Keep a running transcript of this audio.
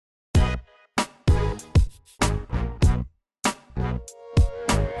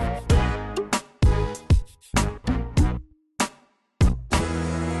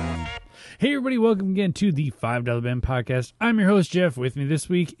Hey everybody, welcome again to the $5 Ben Podcast. I'm your host, Jeff. With me this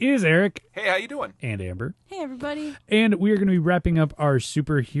week is Eric. Hey, how you doing? And Amber. Hey, everybody. And we are going to be wrapping up our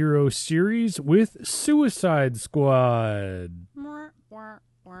superhero series with Suicide Squad.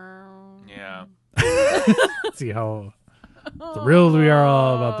 Yeah. Let's see how thrilled we are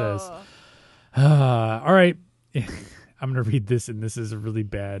all about this. All right. I'm going to read this, and this is a really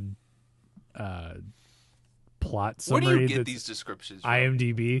bad plot summary. Where do you get these descriptions from?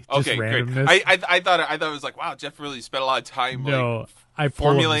 IMDb. Just Okay, randomness. great. I thought it was like, wow, Jeff really spent a lot of time. No, I pull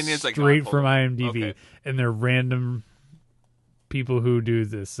formulating them it. It's like, straight no, from I IMDb, Okay. and they're random people who do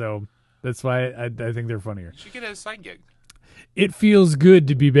this. So that's why I think they're funnier. You should get a side gig. It feels good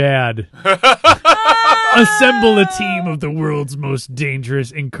to be bad. Assemble a team of the world's most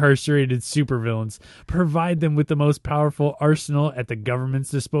dangerous incarcerated supervillains. Provide them with the most powerful arsenal at the government's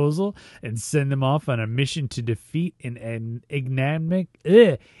disposal, and send them off on a mission to defeat an enigmatic,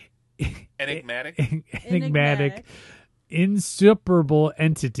 insuperable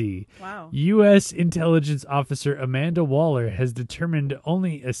entity. Wow. U.S. intelligence officer Amanda Waller has determined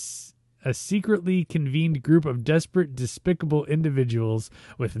only a secretly convened group of desperate, despicable individuals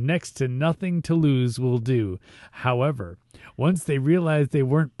with next to nothing to lose will do. However, once they realize they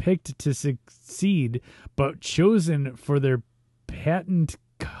weren't picked to succeed, but chosen for their patent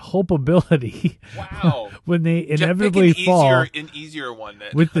culpability, Wow. when they Jeff, inevitably pick fall an easier one.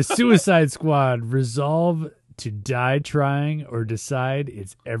 Then. with the Suicide Squad, resolve to die trying or decide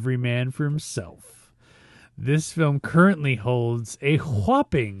it's every man for himself. This film currently holds a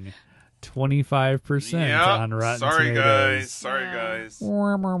whopping 25% on Rotten Tomatoes. Sorry, guys.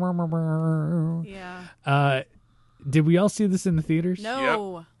 Yeah. Did we all see this in the theaters?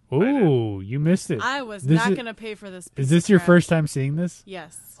 No. Oh, you missed it. I was This not is- going to pay for this. Is piece this of your crap. first time seeing this?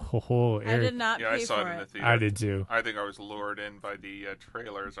 Yes. Oh, I Eric. did not Yeah, pay I saw for it in the it. theater. I did too. I think I was lured in by the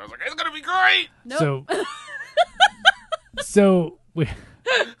trailers. I was like, it's gonna be great. Nope. So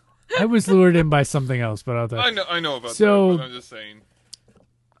I was lured in by something else, but I'll tell you. I know about So- that, but I'm just saying.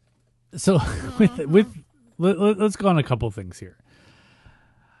 So let's go on a couple things here.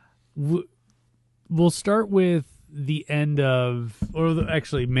 We'll start with the end of,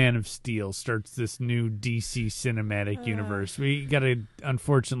 actually, Man of Steel starts this new DC cinematic universe. We got to,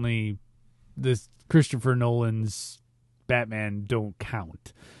 unfortunately, this Christopher Nolan's Batman don't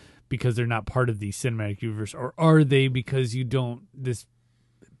count because they're not part of the cinematic universe, or are they? Because you don't, this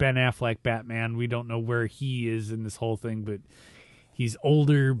Ben Affleck Batman, we don't know where he is in this whole thing, but he's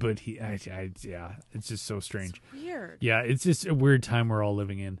older, but yeah, it's just so strange. It's weird. Yeah, it's just a weird time we're all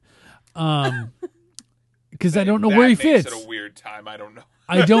living in. Because I don't know That where he makes fits. it a weird time. I don't know.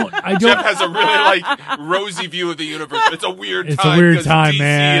 I don't. Jeff has a really rosy view of the universe. It's a weird It's a time. weird 'cause time, DC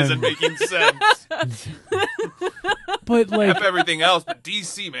man. isn't making sense. But like, F everything else, but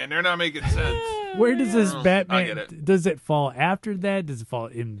DC, man, they're not making sense. where does this I Batman? get it. Does it fall after that? Does it fall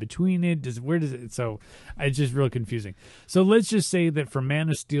in between it? Where does it? So it's just real confusing. So let's just say that from Man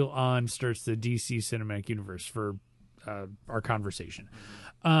of Steel on starts the DC cinematic universe for our conversation.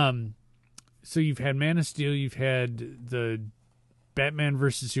 So you've had Man of Steel, you've had the Batman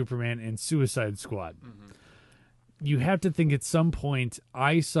versus Superman and Suicide Squad. Mm-hmm. You have to think at some point,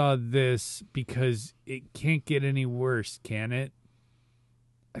 I saw this because it can't get any worse, can it?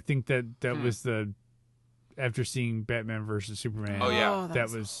 I think that was after seeing Batman versus Superman. Oh, yeah. that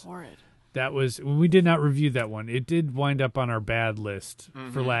That was horrid. That was, we did not review that one. It did wind up on our bad list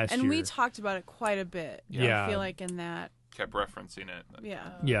for last And year. we talked about it quite a bit. Yeah. I feel like in that. Kept referencing it.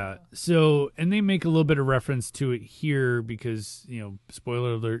 Yeah. Yeah. So, and they make a little bit of reference to it here because,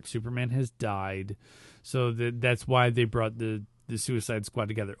 spoiler alert, Superman has died. So that's why they brought the Suicide Squad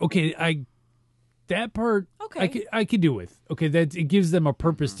together. Okay, that part Okay. I could do with. Okay, that it gives them a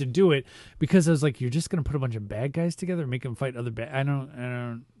purpose to do it, because I was like, you're just going to put a bunch of bad guys together and make them fight other bad. I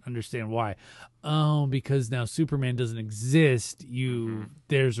don't understand why. Oh, because now Superman doesn't exist.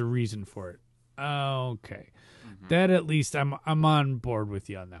 There's a reason for it. Okay. That, at least I'm on board with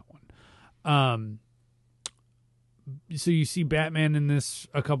you on that one. So you see Batman in this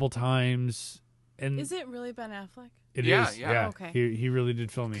a couple times, and Is it really Ben Affleck? it Yeah, is. yeah. Okay. He really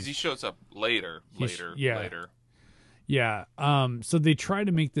did film Because these. he shows up later. Yeah. Yeah. So they try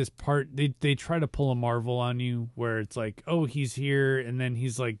to make this part. They try to pull a Marvel on you, where it's like, oh, he's here, and then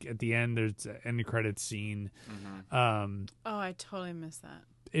he's like at the end. There's an end credits scene. Mm-hmm. Oh, I totally missed that.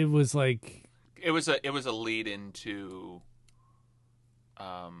 It was like, It was a lead into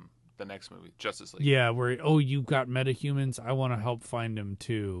the next movie, Justice League. Yeah, where you got metahumans, I want to help find them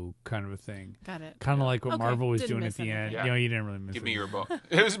too, kind of a thing. Got it. Kind of like what Okay, Marvel was didn't doing at miss the anything. end. Yeah. You didn't really miss Give it. me your book.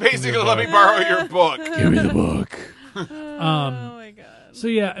 It was basically your let me book. borrow your book. Give me the book. Oh my god. So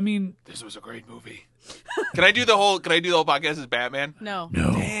yeah, I mean, This was a great movie. Can I do the whole podcast as Batman? No.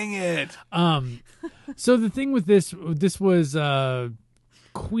 no. Dang it. So the thing with this was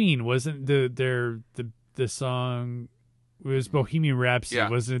Queen, wasn't the song? It was Bohemian Rhapsody, Yeah.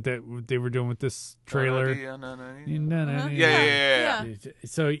 wasn't it? That they were doing with this trailer. Yeah.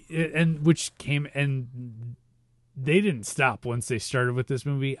 So and which came and they didn't stop once they started with this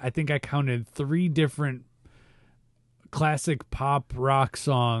movie. I think I counted 3 different classic pop rock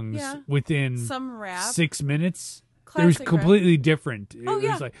songs Yeah. within Some rap. 6 minutes. It was Classic completely different. It Oh, was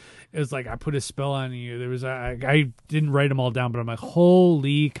yeah. like I put a spell on you. There was I didn't write them all down, but I'm like,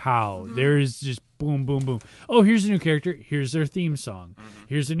 holy cow! Mm-hmm. There's just boom, boom, boom. Oh, here's a new character. Here's their theme song.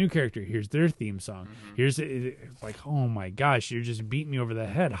 Here's a new character. Here's their theme song. Here's it's like, oh my gosh, you're just beating me over the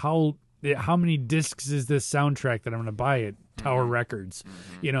head. How many discs is this soundtrack that I'm going to buy at Tower Records?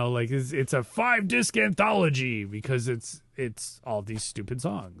 You know, like it's a 5-disc anthology because it's all these stupid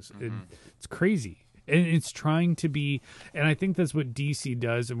songs. It's crazy. And it's trying to be, and I think that's what DC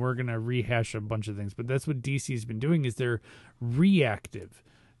does, and we're going to rehash a bunch of things, but that's what DC's been doing is they're reactive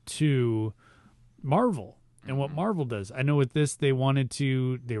to Marvel and what Marvel does. I know with this, they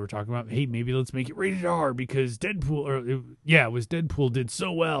were talking about, hey, maybe let's make it rated R because it was Deadpool did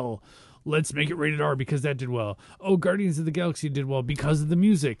so well. Let's make it rated R because that did well. Oh, Guardians of the Galaxy did well because of the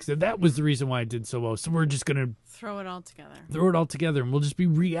music. So that was the reason why it did so well. So we're just going to Throw it all together. throw it all together and we'll just be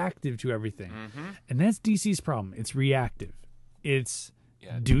reactive to everything. And that's DC's problem. It's reactive. It's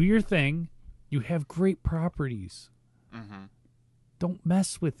do your thing. You have great properties. Don't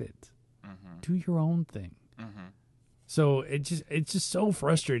mess with it. Do your own thing. So it's just so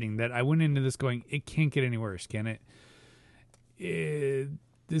frustrating that I went into this going, it can't get any worse, can it?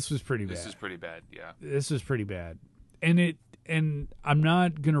 This was pretty bad. This is pretty bad, yeah. This was pretty bad. And I'm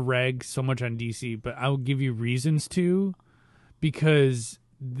not going to rag so much on DC, but I'll give you reasons to, because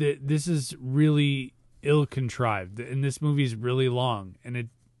this is really ill-contrived. And this movie is really long. And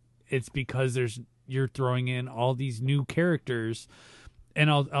it's because you're throwing in all these new characters. And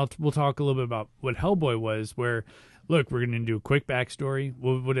we'll talk a little bit about what Hellboy was, where, look, we're going to do a quick backstory.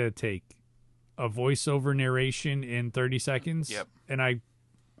 What would it take? A voiceover narration in 30 seconds? Yep. And I'm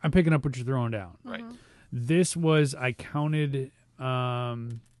picking up what you're throwing down. Right. This was, I counted,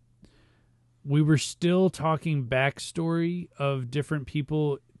 we were still talking backstory of different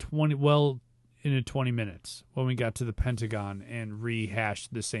people in 20 minutes when we got to the Pentagon and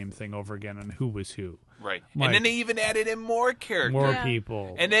rehashed the same thing over again on who was who. Right. Like, and then they even added in more characters. More Yeah.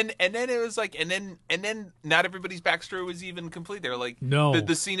 people. And then it was like, and then not everybody's backstory was even complete. They're like, No.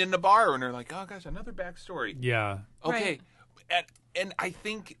 the scene in the bar, and they're like, oh gosh, another backstory. Yeah. Okay, and I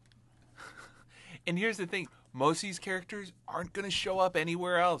think, and here's the thing: most of these characters aren't going to show up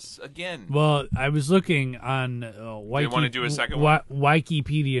anywhere else again. Well, I was looking on wanna do a second one?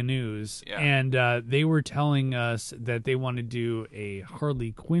 Wikipedia News, Yeah. and they were telling us that they want to do a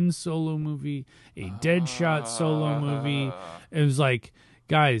Harley Quinn solo movie, a Deadshot solo movie. It was like,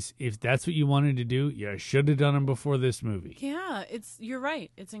 guys, if that's what you wanted to do, you should have done them before this movie. Yeah, you're right.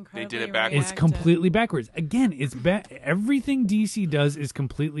 It's incredibly did it backwards. It's reactive. completely backwards. Again, it's everything DC does is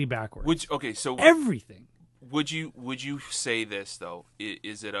completely backwards. So Everything. would you say this though?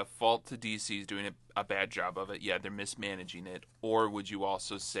 Is it a fault to DC's doing a bad job of it? Yeah, they're mismanaging it. Or would you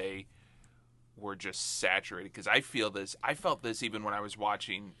also say we're just saturated? Because I felt this even when I was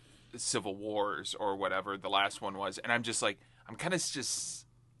watching Civil Wars or whatever the last one was, and I'm just like, I'm kind of just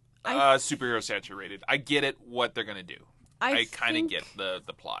superhero saturated. I get it what they're gonna do. I kind of get the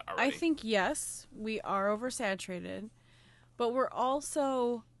plot already. I think yes, we are oversaturated, but we're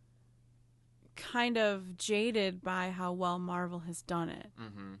also kind of jaded by how well Marvel has done it.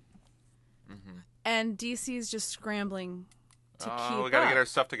 And DC is just scrambling to keep we gotta up. get our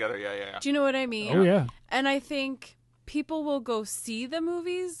stuff together. Yeah. Do you know what I mean? Oh yeah. And I think people will go see the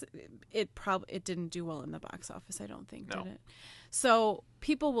movies. It didn't do well in the box office, I don't think, No. did it? So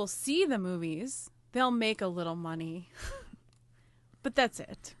people will see the movies. They'll make a little money. But that's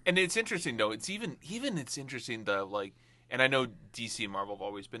it. And it's interesting though. It's even it's interesting the like, and I know DC and Marvel have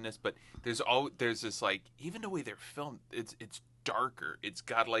always been this, but there's this like, even the way they're filmed, it's darker. It's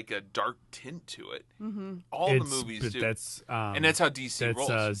got like a dark tint to it. All the movies but do. that's And that's how DC rolls.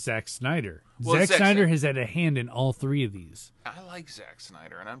 That's Zack Snyder. Well, Zack Zack Snyder Snyder- has had a hand in all 3 of these. I like Zack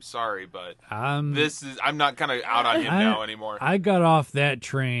Snyder, and I'm sorry, but I'm I'm not kind of out on him now anymore. I got off that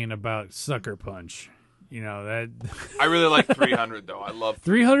train about Sucker Punch. You know that I really like 300 though. I love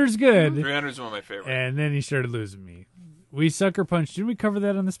 300's good. 300 is one of my favorites. And then he started losing me. We sucker punched. Did we cover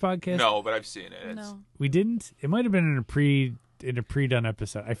that on this podcast? No, but I've seen it. It's, No. We didn't. It might have been in a pre-done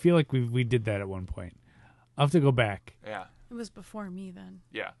episode. I feel like we did that at one point. I'll have to go back. Yeah, It was before me then.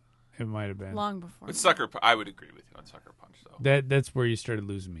 yeah. It might have been. Long before. But me. I would agree with you on Sucker Punch though. That's where you started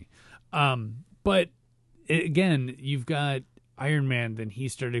losing me. But again, you've got Iron Man. Then he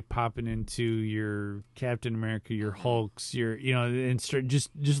started popping into your Captain America, your Hulks, your and start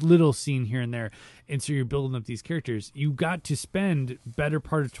just little scene here and there. And so you're building up these characters. You got to spend better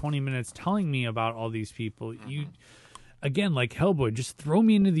part of 20 minutes telling me about all these people. You. Again, like Hellboy, just throw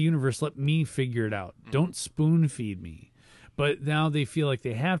me into the universe. Let me figure it out. Don't spoon feed me. But now they feel like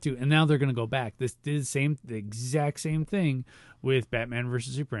they have to, and now they're going to go back. This did the exact same thing with Batman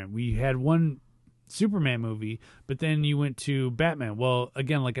versus Superman. We had one Superman movie, but then you went to Batman. Well,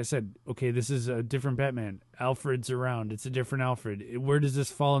 again, like I said, okay, this is a different Batman. Alfred's around. It's a different Alfred. Where does this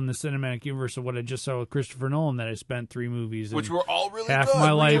fall in the cinematic universe of what I just saw with Christopher Nolan that I spent 3 movies Which were all really half good.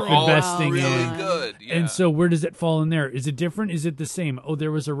 my life Which were all investing really in. good. Yeah. And so where does it fall in there? Is it different? Is it the same? Oh,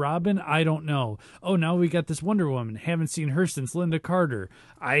 there was a Robin? I don't know. Oh, now we got this Wonder Woman. Haven't seen her since Linda Carter.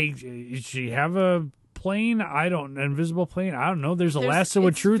 Does she have a plane? Invisible plane? I don't know. There's a lasso of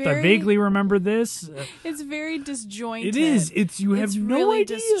it's truth. I very- vaguely remember this. It's very disjointed. It is. You have It's no really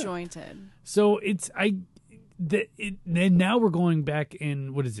idea. disjointed. So and now we're going back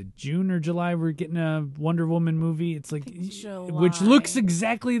in, what is it, June or July? We're getting a Wonder Woman movie. It's like, July. which looks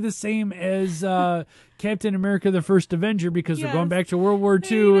exactly the same as Captain America: The First Avenger, because we're going Yes. back to World War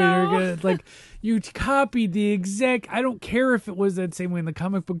II, I and know. you're gonna you copied the exact. I don't care if it was that same way in the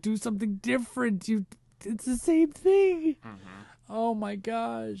comic book. Do something different. It's the same thing. Oh my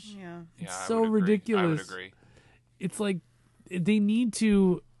gosh. Yeah. Yeah, I so would agree. ridiculous. I would agree. It's like they need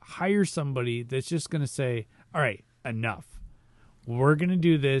to hire somebody that's just going to say, all right, enough. We're going to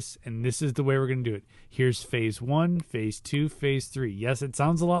do this, and this is the way we're going to do it. Here's phase 1, phase 2, phase 3. Yes, it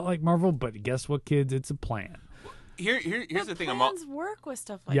sounds a lot like Marvel, but guess what, kids? It's a plan. Here's the thing. Plans work with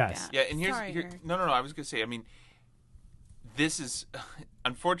stuff like Yes. that. Yeah, and Sorry, here. Eric. No. I was gonna say. I mean, this is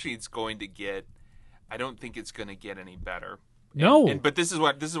unfortunately it's going to get. I don't think it's going to get any better. No. But this is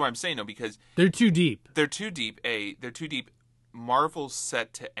what I'm saying though, because They're too deep. they're too deep. They're too deep. Marvel's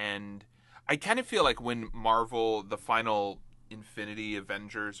set to end. I kind of feel like when Marvel, the final Infinity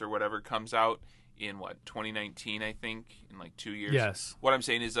Avengers or whatever comes out in 2019, I think, in like 2 years. Yes. What I'm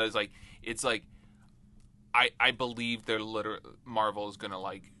saying is it's like I believe they're Marvel is gonna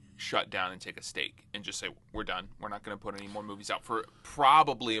like shut down and take a stake and just say we're done. We're not gonna put any more movies out for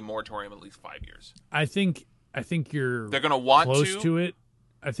probably a moratorium at least 5 years. I think you're They're gonna want close to it.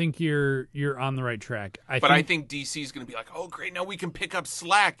 I think you're on the right track. I think DC is going to be like, oh, great, now we can pick up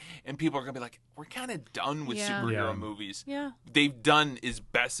slack. And people are going to be like, we're kind of done with Yeah. superhero Yeah. movies. Yeah. They've done as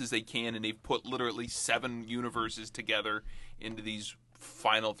best as they can, and they've put literally 7 universes together into these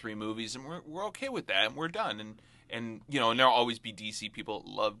final 3 movies, and we're okay with that, and we're done. And there'll always be DC people that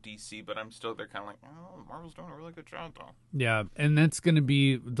love DC, but they're kind of like, oh, Marvel's doing a really good job, though. Yeah, and that's going to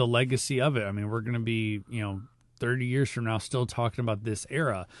be the legacy of it. I mean, we're going to be, 30 years from now still talking about this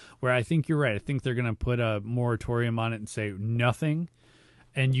era, where I think you're right. I think they're going to put a moratorium on it and say nothing,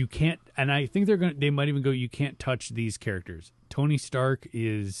 and you can't, and I think they might even go, you can't touch these characters. Tony Stark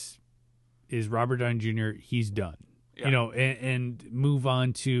is Robert Downey Jr. He's done. Yeah. And move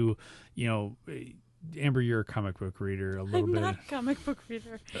on to, Amber, you're a comic book reader a little I'm bit. not a comic book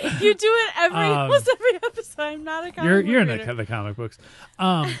reader. You do it almost every episode. I'm not a comic book You're in reader. the comic books.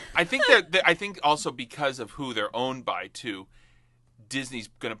 I think I think also because of who they're owned by too, Disney's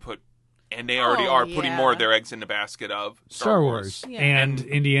going to put, and they already are putting yeah. more of their eggs in the basket of Star Wars Yeah. and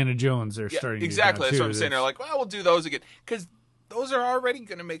Indiana Jones are Yeah, starting exactly. to do That's now, what I'm too. saying. They're like, well, we'll do those again because those are already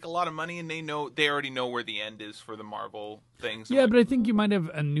going to make a lot of money, and they already know where the end is for the Marvel things. Yeah, but I think you might have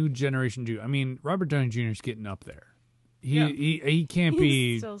a new generation too. I mean, Robert Downey Jr. is getting up there. He can't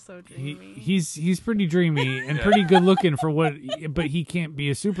be. He's still so dreamy. He's pretty dreamy and pretty good looking for what, but he can't be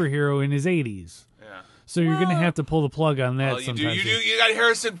a superhero in his 80s. yeah. So you're gonna have to pull the plug on that Well, you sometimes. you got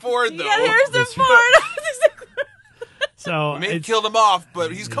Harrison Ford though. You got Harrison That's Ford. So We may have it's, killed him off,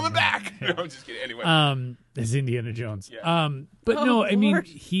 but he's coming back. No, I'm just kidding. Anyway, as Indiana Jones. Yeah. But Oh, no, I mean Lord.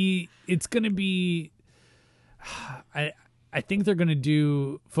 it's gonna be. I think they're going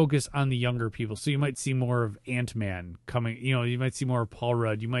to focus on the younger people. So you might see more of Ant-Man coming. You might see more of Paul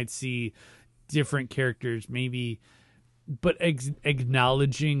Rudd. You might see different characters, maybe, but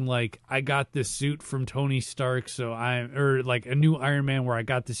acknowledging like I got this suit from Tony Stark, or like a new Iron Man where I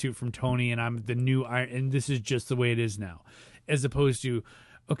got the suit from Tony, and I'm the new Iron, and this is just the way it is now, as opposed to,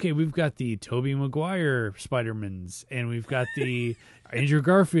 okay, we've got the Tobey Maguire Spider-Mans, and we've got the Andrew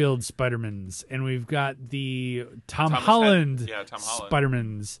Garfield Spider-Mans, and we've got the Tom Holland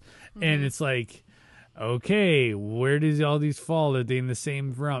Spider-Mans. And it's like, okay, where does all these fall? Are they in the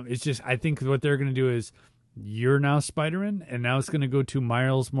same realm? It's just, I think what they're going to do is, you're now Spider-Man, and now it's going to go to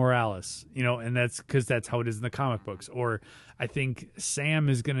Miles Morales, and that's because that's how it is in the comic books. Or I think Sam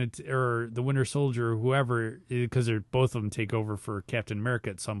is going to, or the Winter Soldier, or whoever, because they're both of them take over for Captain America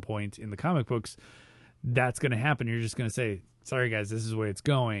at some point in the comic books. That's going to happen. You're just going to say, sorry guys, this is the way it's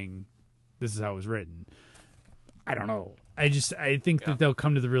going. This is how it was written. I don't know. I think that they'll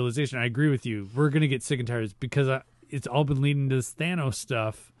come to the realization. I agree with you. We're going to get sick and tired because it's all been leading to this Thanos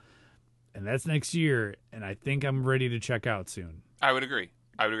stuff. And that's next year, and I think I'm ready to check out soon. I would agree.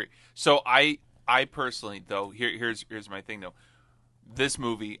 So I personally, though, here's my thing though. This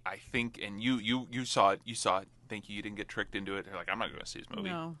movie, I think, and you saw it. Thank you. You didn't get tricked into it. You're like, I'm not going to see this movie.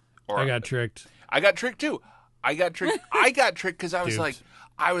 No. Or I got tricked. I got tricked too. I got tricked because I was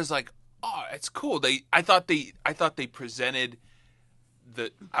like, oh, it's cool. I thought they presented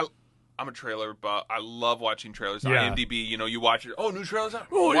the. I'm a trailer, but I love watching trailers. Yeah. IMDb, you watch it. Oh, new trailers out.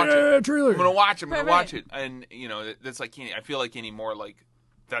 Oh, watch yeah, it. trailer. I'm gonna watch it. Right. And that's like, I feel like anymore. Like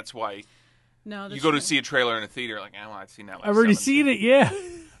that's why No, you go to see a trailer in a theater. Like, well, I've seen that. Like I've already 7 seen it. Yeah.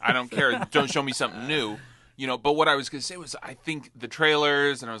 I don't care. Don't show me something new. But what I was gonna say was, I think the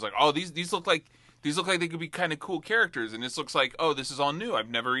trailers, and I was like, oh, these look like they could be kind of cool characters, and this looks like, oh, this is all new. I've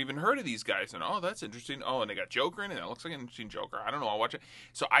never even heard of these guys, and oh, that's interesting. Oh, and they got Joker in it. That looks like an interesting Joker. I don't know. I'll watch it.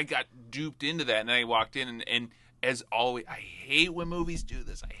 So I got duped into that, and then I walked in, and as always, I hate when movies do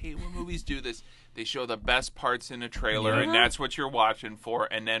this. They show the best parts in a trailer, and that's what you're watching for,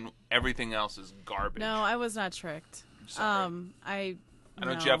 and then everything else is garbage. No, I was not tricked. Sorry. I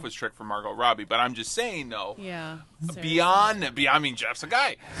know No. Jeff was tricked for Margot Robbie, but I'm just saying, though. Yeah. Beyond, I mean, Jeff's a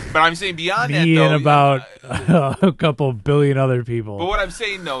guy, but I'm saying beyond that, Me though. and about a couple billion other people. But what I'm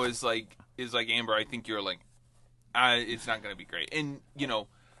saying though is like Amber. I think you're like, it's not going to be great, and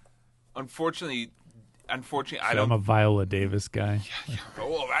unfortunately, I don't. I'm a Viola Davis guy.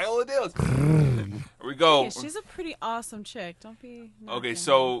 Oh, Viola Davis. Here we go. Yeah, she's a pretty awesome chick. Don't be. Okay, knocking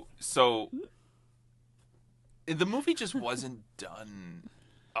so the movie just wasn't done.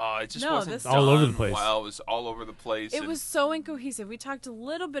 It just wasn't done all over the place. Well, it was all over the place. It was so incohesive. We talked a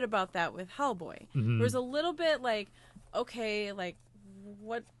little bit about that with Hellboy. There was a little bit like, okay, like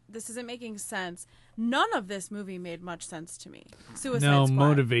what? This isn't making sense. None of this movie made much sense to me. Suicide No, Squad.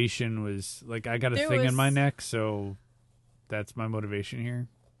 motivation was like, I got a There thing in was- my neck, so that's my motivation here.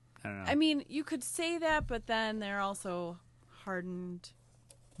 I don't know. I mean, you could say that, but then they're also hardened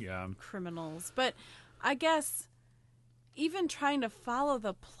Yeah. criminals. But I guess even trying to follow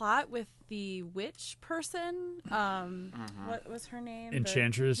the plot with the witch person, what was her name?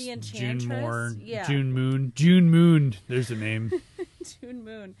 Enchantress, The Enchantress. June Moore, Yeah. June Moon. There's a name. June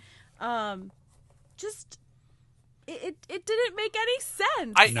Moon. Just it didn't make any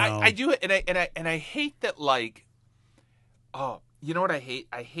sense. I do it, and I hate that. Like, oh, you know what I hate?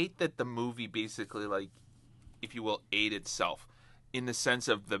 I hate that the movie basically, like, if you will, ate itself in the sense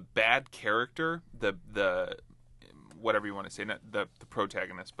of the bad character, the whatever you want to say, not the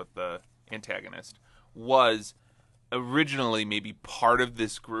protagonist, but the antagonist was originally maybe part of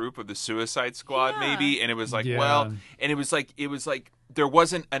this group of the Suicide Squad, Yeah. maybe, and it was like, Yeah. well, and it was like there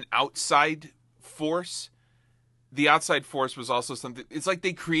wasn't an outside force. The outside force was also something. It's like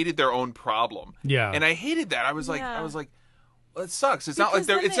they created their own problem. Yeah. And I hated that. I was like, Yeah. well, it sucks. It's not like Because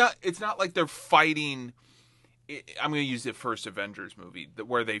they're. then It's not like they're fighting. I'm going to use the first Avengers movie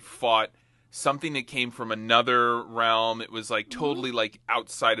where they fought something that came from another realm. It was like totally like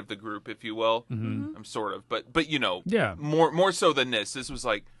outside of the group, if you will. Mm-hmm. I'm sort of, but Yeah. more so than this. This was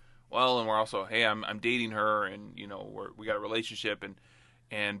like, well, and we're also, hey, I'm dating her, and we got a relationship,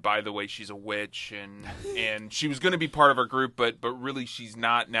 and by the way, she's a witch, and she was going to be part of our group, but really she's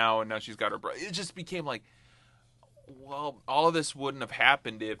not now, and now she's got her brother. It just became like, well, all of this wouldn't have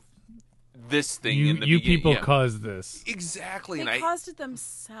happened if this thing in the you beginning, people yeah. caused this. Exactly, they and caused it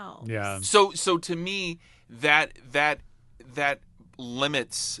themselves. Yeah. so to me that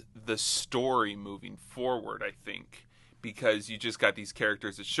limits the story moving forward, I think, because you just got these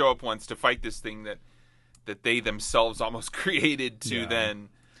characters that show up once to fight this thing that they themselves almost created to Yeah. then,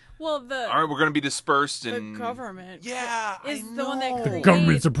 Well, all right, we're going to be dispersed, the and government yeah, is I the one that know. created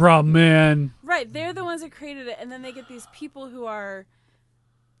Government's a problem, man. Right, they're the ones that created it, and then they get these people who are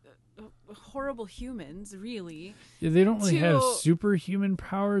horrible humans, really. Yeah, they don't really have To- superhuman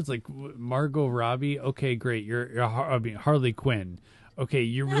powers like Margot Robbie. Okay, great. Harley Quinn. Okay,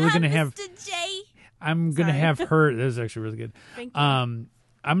 you're really gonna have. Mr. J. I'm gonna Sorry. have her. That was actually really good. Thank you.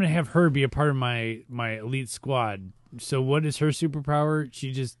 I'm gonna have her be a part of my elite squad. So what is her superpower?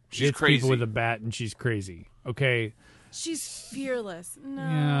 She's hits crazy. people with a bat, and she's crazy. Okay. She's fearless. No,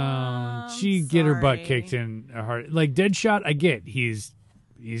 Yeah, I'm she get her butt sorry. kicked in her heart. Like Deadshot, I get he's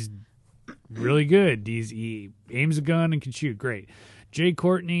really good. He aims a gun and can shoot. Great. Jay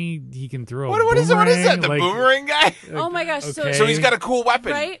Courtney, he can throw. What is that? The boomerang guy? Oh my gosh! Okay. So he's got a cool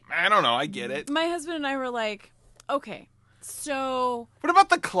weapon. Right? I don't know. I get it. My husband and I were like, okay, so What about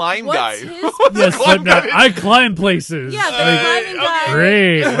the climb What's guy? his- What's the Yes, climb Slipknot. guy? I climb places. yeah, the Like, climbing guy,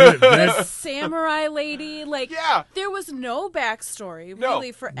 great. the samurai lady, like Yeah. there was no backstory No.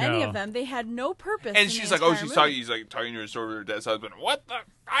 really for any No. of them. They had no purpose. in And the she's like, oh, entire she's movie. talking. He's like talking to her sort of her dad's husband. What the?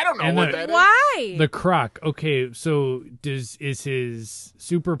 I don't know And what the- that is. Why? The Croc. Okay, so is his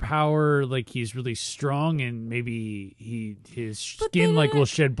superpower like he's really strong and maybe his But they skin like will didn't-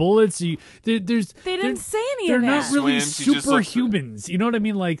 shed bullets? They They didn't say any They're of not that. really Swims, he just looks- superhumans. You know what I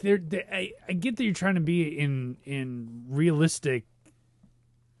mean? Like I get that you're trying to be in realistic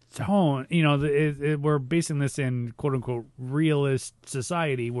tone. You know, we're basing this in quote unquote realist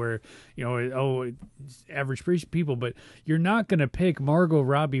society where it's average people, but you're not going to pick Margot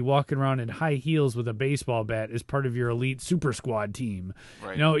Robbie walking around in high heels with a baseball bat as part of your elite super squad team.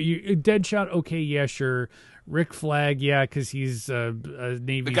 Right. You know, Deadshot. Okay, yeah, sure. Rick Flag, yeah, because he's a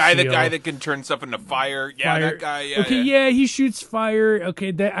Navy The guy SEAL. that can turn stuff into fire. Yeah, Fire. that guy. Yeah. Okay, yeah. yeah, he shoots fire.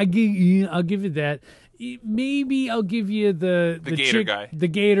 Okay, I'll give you that. Maybe I'll give you the Gator chick, guy. the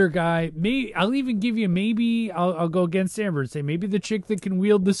Gator guy. I'll even give you I'll go against Amber and say maybe the chick that can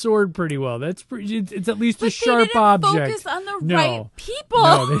wield the sword pretty well. That's pretty. It's at least But a sharp they didn't object. focus on the No. right people.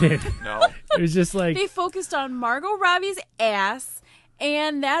 No, they didn't. No. It was just like They focused on Margot Robbie's ass,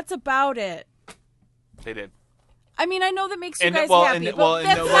 and that's about it. They did. I mean, I know that makes you And guys well, happy, and but well, and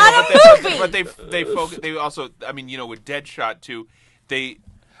that's no, not but a movie. But they focus. They also. I mean, with Deadshot too. they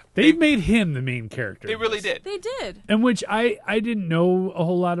they- made him the main character. They really did. They did. And which I didn't know a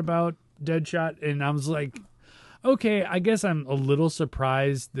whole lot about Deadshot, and I was like, okay, I guess I'm a little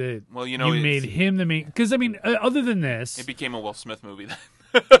surprised that Well, you it's- made him the main. Because I mean, other than this, It became a Will Smith movie then.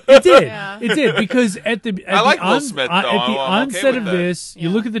 it did, Yeah. it did. Because at the I like Will Smith, though. at the I'm okay onset with of that. this, you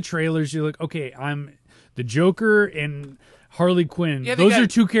Yeah. look at the trailers, you're like, okay, I'm the Joker and Harley Quinn. Yeah, they Those got- are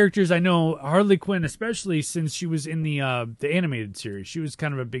two characters I know. Harley Quinn, especially since she was in the animated series, she was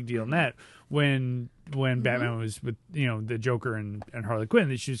kind of a big deal in that. When Batman was with the Joker and Harley Quinn,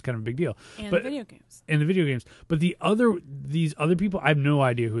 that she was kind of a big deal. And but video games. in the video games, but these other people, I have no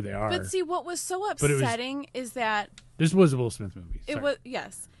idea who they are. But see, what was so But it was- upsetting is that This was a Will Smith movie. it Sorry. was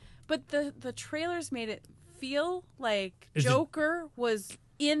yes, but the trailers made it feel like Is it- Joker was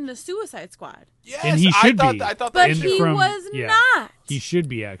in the Suicide Squad, Yes, And he should I thought, be. I thought but that And he from- was yeah. not. He should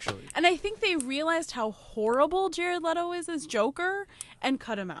be actually. And I think they realized how horrible Jared Leto is as Joker and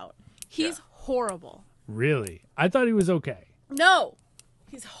cut him out. He's Yeah. horrible. Really, I thought he was okay. No,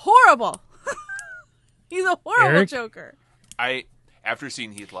 he's horrible. He's a horrible Eric? Joker. after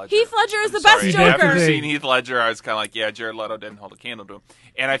seeing Heath Ledger. Heath Ledger is I'm the best sorry, Joker. After They- seeing Heath Ledger, I was kind of like, yeah, Jared Leto didn't hold a candle to him,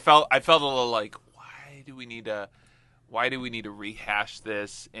 and I felt a little like, why do we need to rehash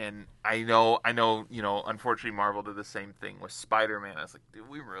this? And I know, unfortunately, Marvel did the same thing with Spider-Man. I was like, do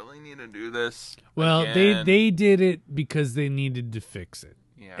we really need to do this? Well, again? they did it because they needed to fix it.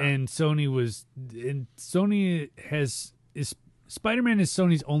 Yeah. And Sony Spider-Man is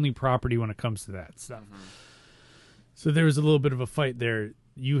Sony's only property when it comes to that stuff. Mm-hmm. So there was a little bit of a fight there.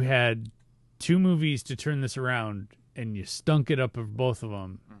 You had 2 movies to turn this around, and you stunk it up of both of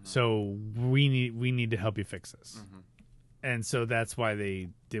them. Mm-hmm. So we need to help you fix this. And so that's why they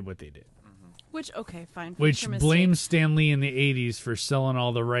did what they did. Which okay, fine. Which future blames mistake. Stan Lee in the 80s for selling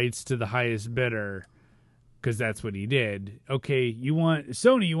all the rights to the highest bidder, because that's what he did. Okay, you want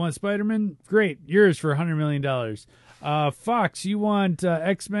Spider-Man? Great, yours for $100 million. Fox, you want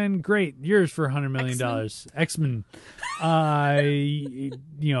X-Men? Great, yours for $100 million. X-Men.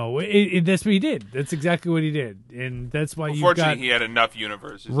 That's what he did. That's exactly what he did, and that's why you got Fortunately, he had enough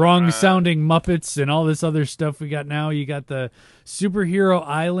universes. wrong-sounding Muppets and all this other stuff we got now. You got the Superhero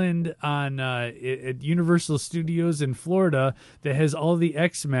Island on at Universal Studios in Florida that has all the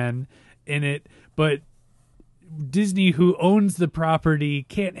X-Men in it, but Disney, who owns the property,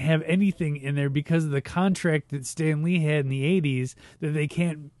 can't have anything in there because of the contract that Stan Lee had in the 80s that they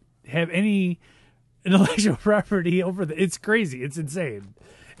can't have any intellectual property over it's crazy. It's insane.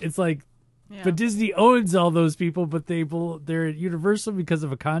 It's like, Yeah. but Disney owns all those people, but they're at Universal because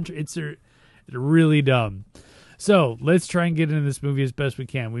of a contract. It's really dumb. So let's try and get into this movie as best we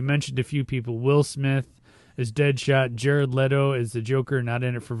can. We mentioned a few people. Will Smith as Deadshot, Jared Leto as the Joker, not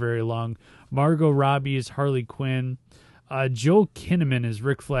in it for very long. Margot Robbie as Harley Quinn. Joel Kinnaman is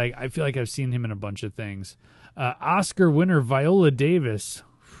Rick Flag. I feel like I've seen him in a bunch of things. Oscar winner Viola Davis.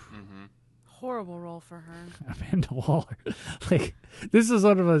 Horrible role for her. Amanda Waller. Like, this is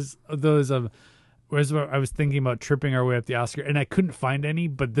one of those whereas I was thinking about tripping our way up the Oscar, and I couldn't find any,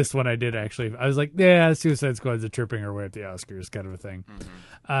 but this one I did actually. I was like, yeah, Suicide Squad's a tripping our way up the Oscars kind of a thing.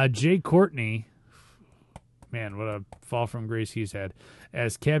 Jay Courtney, man, what a fall from grace he's had,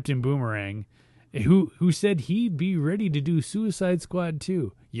 as Captain Boomerang, who said he'd be ready to do Suicide Squad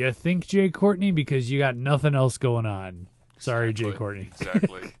 2. You think, Jay Courtney? Because you got nothing else going on. Sorry, Exactly. Jay Courtney.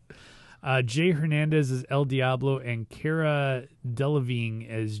 Exactly. Jay Hernandez as El Diablo, and Cara Delevingne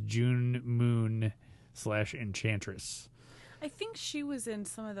as June Moon / Enchantress. I think she was in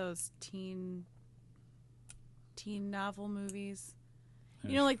some of those teen novel movies.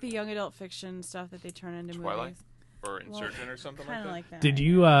 You know, like the young adult fiction stuff that they turn into Twilight? movies. Or Insurgent or something like Kind that? of like that. Did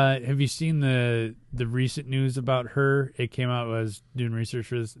you have you seen the recent news about her? It came out. I was doing research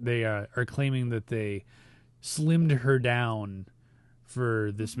for this. They are claiming that they slimmed her down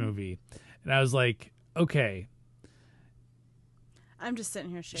for this movie, and I was like, okay. I'm just sitting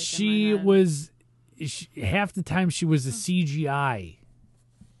here shaking. She my head. was half the time she was a CGI.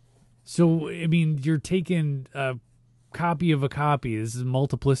 So I mean, you're taking a copy of a copy. This is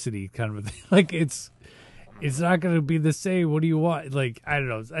multiplicity kind of a thing. Like it's not going to be the same. What do you want? Like I don't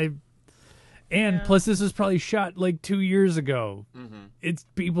know. Plus this was probably shot like 2 years ago. It's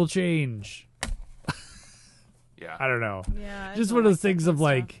people change. Yeah. I don't know. Yeah, I Just don't one of those like that things kind of stuff.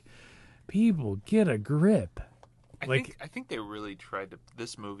 like, people get a grip. I think they really tried to.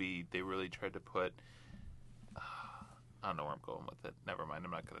 This movie, they really tried to put. I don't know where I'm going with it. Never mind. I'm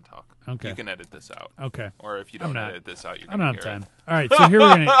not going to talk. Okay. You can edit this out. Okay. Or if you I'm don't not. edit this out, you're I'm going not to on hear time. All right, so here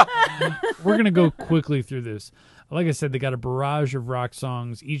we're gonna go quickly through this. Like I said, they got a barrage of rock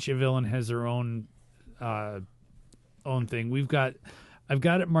songs. Each villain has their own thing. I've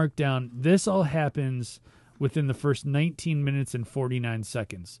got it marked down. This all happens within the first 19 minutes and 49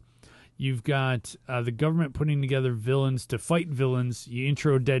 seconds. You've got the government putting together villains to fight villains. You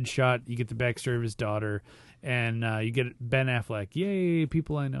intro Deadshot. You get the backstory of his daughter. And you get Ben Affleck. Yay,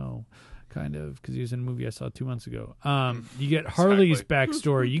 people I know. Kind of, because he was in a movie I saw 2 months ago. You get Harley's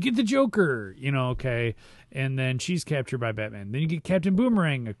backstory. You get the Joker, okay. And then she's captured by Batman. Then you get Captain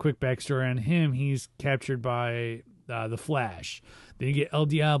Boomerang, a quick backstory on him. He's captured by the Flash. Then you get El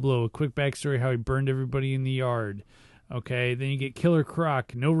Diablo, a quick backstory how he burned everybody in the yard. Okay, then you get Killer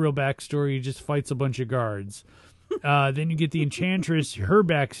Croc, no real backstory, he just fights a bunch of guards. Then you get the Enchantress, her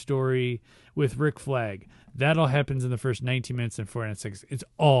backstory with Rick Flag. That all happens in the first 19 minutes and 49 seconds. It's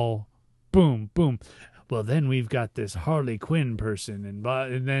all boom, boom. Well, then we've got this Harley Quinn person, and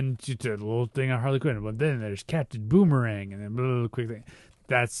then just a little thing on Harley Quinn. But then there's Captain Boomerang, and then blah, blah, blah, quick thing.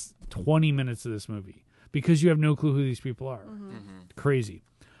 That's 20 minutes of this movie because you have no clue who these people are. Crazy.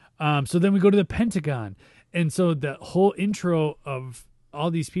 So then we go to the Pentagon. And so the whole intro of all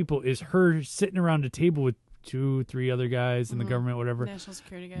these people is her sitting around a table with 2-3 other guys in the government, whatever.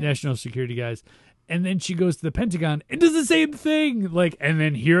 National security guys. And then she goes to the Pentagon and does the same thing. And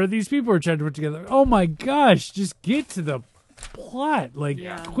then here are these people are trying to put together. Oh my gosh, just get to the plot.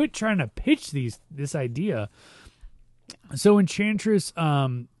 Quit trying to pitch this idea. So Enchantress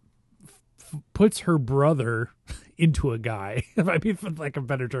puts her brother into a guy. I mean, for lack of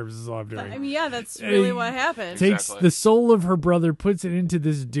better terms, this is all I'm doing. I mean, yeah, that's really what happened. Takes the soul of her brother, puts it into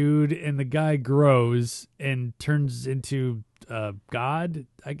this dude, and the guy grows and turns into God,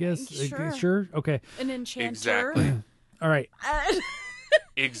 I guess. Sure? Okay. An enchanter. Exactly. All right.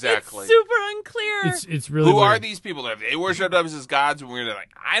 Exactly. It's super unclear. It's really Who weird. are these people? They worship us as gods, and we're like,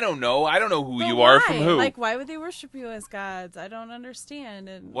 I don't know who But you why? are from who. Like, why would they worship you as gods? I don't understand.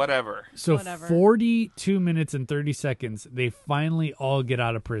 And Whatever. So Whatever. 42 minutes and 30 seconds, they finally all get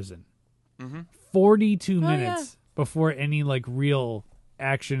out of prison. 42 minutes before any real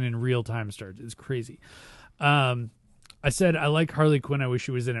action in real time starts. It's crazy. I said I like Harley Quinn. I wish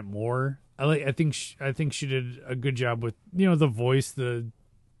she was in it more. I think she did a good job with the voice, the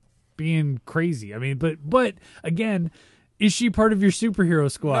being crazy. I mean, but again, is she part of your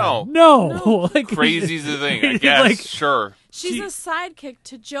superhero squad? No. Crazy's the thing, I guess. Sure. she's a sidekick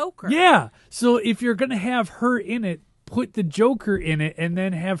to Joker. Yeah. So if you're gonna have her in it, put the Joker in it, and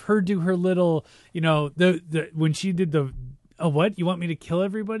then have her do her little, the when she did the. Oh, what? You want me to kill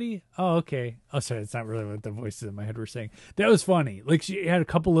everybody? Oh, okay. Oh, sorry. It's not really what the voices in my head were saying. That was funny. She had a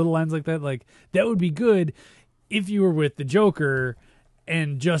couple little lines like that. That would be good if you were with the Joker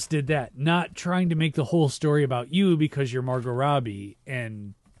and just did that. Not trying to make the whole story about you because you're Margot Robbie.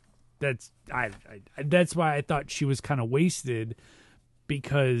 And that's why I thought she was kind of wasted,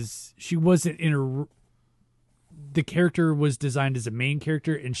 because she wasn't in the character was designed as a main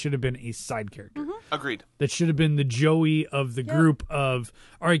character and should have been a side character. Agreed. That should have been the Joey of the group of,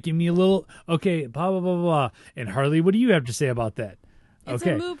 all right, give me a little, okay, blah, blah, blah, blah. And Harley, what do you have to say about that? It's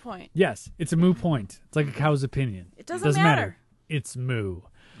okay. a moot point. Yes, it's a moo point. It's like a cow's opinion. It doesn't matter. It's moo.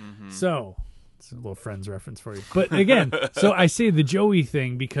 So, it's a little Friends reference for you. But again, so I say the Joey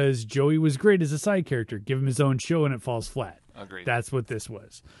thing because Joey was great as a side character. Give him his own show and it falls flat. Agreed. That's what this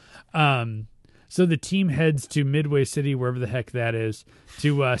was. So the team heads to Midway City, wherever the heck that is,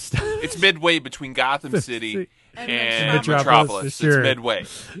 to It's midway between Gotham City and Metropolis. Metropolis. Sure. It's midway.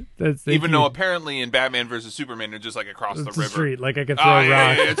 Even though apparently in Batman versus Superman, they're just like across the it's river. a street, like I could throw Oh, a yeah,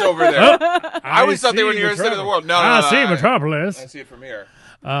 rock. yeah, it's over there. I always thought they were see near the center of the world. No, I no, see I Metropolis. see it from here.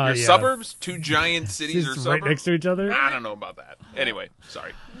 Yeah. Suburbs? Two giant cities or It's suburbs? right next to each other. I don't know about that. Anyway,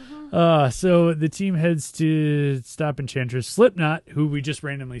 sorry. So the team heads to stop Enchantress. Slipknot, who we just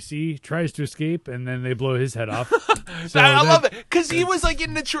randomly see, tries to escape, and then they blow his head off. So I love it because he was like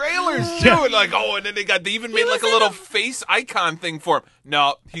in the trailers too, and like and then they even made like a little face icon thing for him.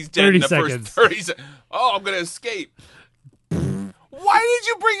 No, he's dead 30 in the seconds. first 30 seconds. Oh, I'm gonna escape. Why did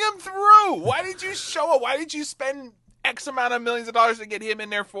you bring him through? Why did you show up? Why did you spend X amount of millions of dollars to get him in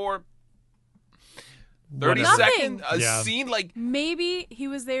there for 30 Whatever. seconds? A Yeah. scene like Maybe he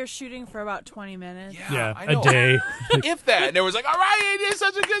was there shooting for about 20 minutes. Yeah, I a know. day. If that, and it was like, all right, he did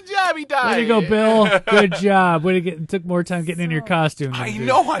such a good job. He died. Way to go, Bill. Good job. Way to get. Took more time getting in your costume. I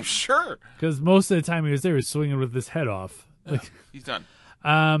know, I'm sure. Because most of the time he was there, he was swinging with his head off. Like, He's done.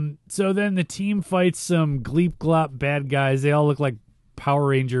 so then the team fights some Gleep Glop bad guys. They all look like Power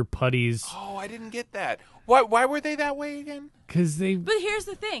Ranger putties. Oh, I didn't get that. Why were they that way again? Because they. But here's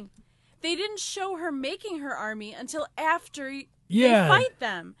the thing. They didn't show her making her army until after Yeah. they fight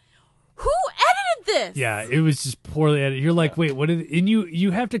them. Who edited this? Yeah, it was just poorly edited. You're like, wait, what? And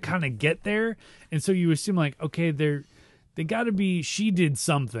you have to kind of get there, and so you assume like, okay, they got to be. She did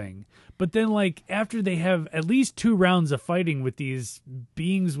something, but then like after they have at least 2 rounds of fighting with these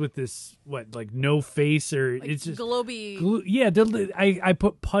beings with this like no face or Like it's just globy. yeah. I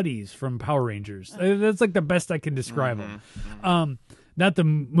put putties from Power Rangers. That's like the best I can describe them. Not the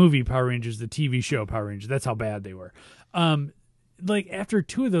movie Power Rangers, the TV show Power Rangers. That's how bad they were. Like after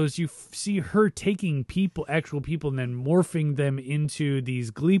 2 of those, you see her taking actual people, and then morphing them into these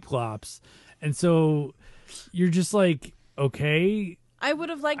Gleep Glops, and so you're just like, okay, I would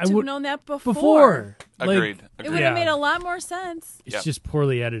have liked I to would- have known that before. Like, Agreed. It would Yeah. have made a lot more sense. It's Yep. just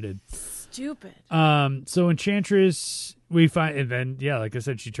poorly edited. Stupid. So Enchantress, we find, and then like I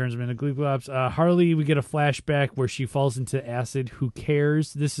said, she turns them into Gleep Glops. Harley, we get a flashback where she falls into acid. Who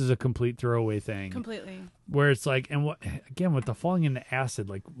cares? This is a complete throwaway thing. Completely. Where it's like, and what again with the falling into acid?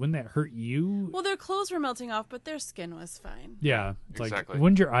 Like, wouldn't that hurt you? Well, their clothes were melting off, but their skin was fine. Yeah, it's Exactly. like,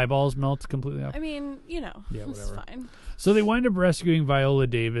 wouldn't your eyeballs melt completely off? I mean, Yeah, it's whatever. fine. So they wind up rescuing Viola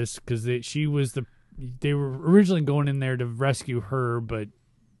Davis because they were originally going in there to rescue her, but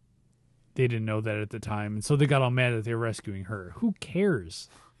they didn't know that at the time, and so they got all mad that they were rescuing her. Who cares?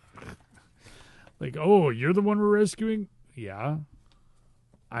 Like, oh, you're the one we're rescuing? Yeah,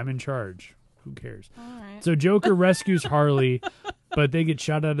 I'm in charge. Who cares? All right. So Joker rescues Harley, but they get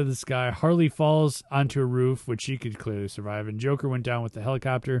shot out of the sky. Harley falls onto a roof, which she could clearly survive, and Joker went down with the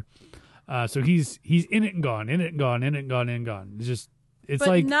helicopter. So he's in it and gone, in it and gone, in it and gone, in and gone. It's but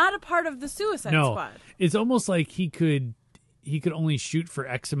like not a part of the Suicide no, Squad. it's almost like he could only shoot for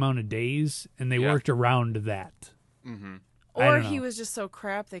X amount of days, and they Yeah. worked around that. Mm-hmm. I Or don't he know. was just so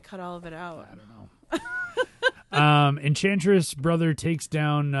crap they cut all of it out. I don't know. Enchantress brother takes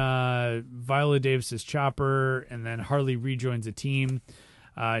down Viola Davis's chopper, and then Harley rejoins the team.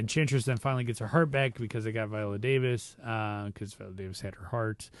 Enchantress then finally gets her heart back because they got Viola Davis, because Viola Davis had her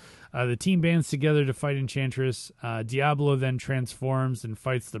heart. The team bands together to fight Enchantress. Diablo then transforms and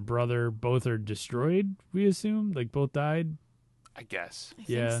fights the brother. Both are destroyed, we assume? Like, both died? I guess. I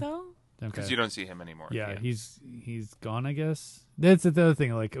Yeah. think so. Because Okay. you don't see him anymore. Yeah, he's gone, I guess. That's the other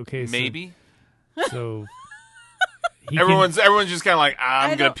thing. Like, okay, so, Maybe. So he Everyone's just kind of like, I'm I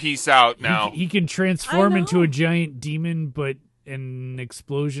going don't- to peace out can, now. he can transform I into know. a giant demon, but an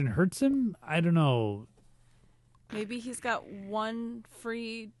explosion hurts him. I don't know. Maybe he's got one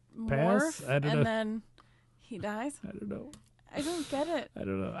free Pass? morph, I don't and know. then he dies. I don't know. I don't get it. I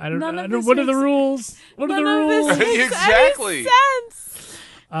don't know. I don't. None I of don't this what are the makes- rules? What are None the of rules? this makes Exactly. any sense.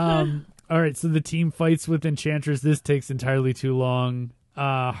 All right, so the team fights with Enchantress. This takes entirely too long.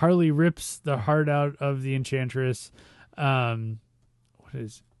 Harley rips the heart out of the Enchantress. What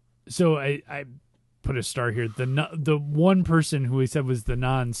is? So I put a star here. The one person who he said was the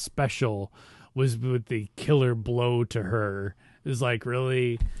non-special was with the killer blow to her. It was like,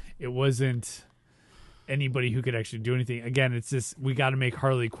 really? It wasn't. anybody who could actually do anything. Again, it's this, we got to make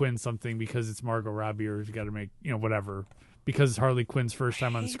Harley Quinn something because it's Margot Robbie, or we got to make, whatever, because it's Harley Quinn's first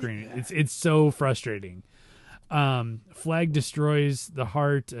time on the screen. It's so frustrating. Flag destroys the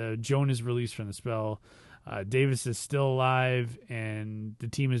heart. Joan is released from the spell. Davis is still alive, and the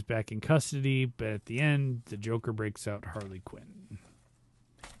team is back in custody. But at the end, the Joker breaks out Harley Quinn.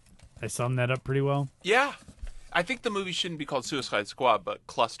 I summed that up pretty well. Yeah. I think the movie shouldn't be called Suicide Squad, but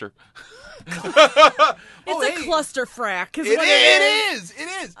Cluster. It's a cluster frack. It is.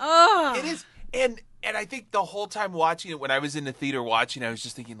 Oh. It is. And I think the whole time watching it, when I was in the theater watching, I was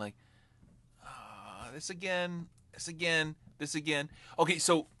just thinking like, this again. Okay,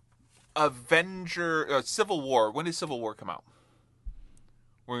 so Civil War. When did Civil War come out?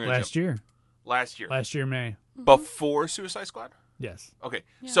 Last year. Last year, May. Before Suicide Squad? Yes. Okay.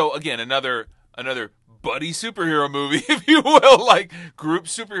 Yeah. So again, another buddy superhero movie, if you will, like group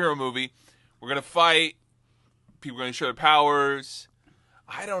superhero movie. We're gonna fight. People are gonna show their powers.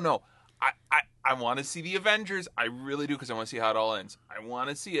 I don't know. I want to see the Avengers. I really do, because I want to see how it all ends. I want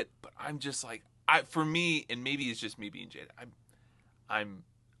to see it, but I'm just like, for me, and maybe it's just me being jaded. I'm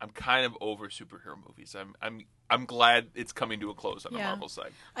kind of over superhero movies. I'm glad it's coming to a close on the Marvel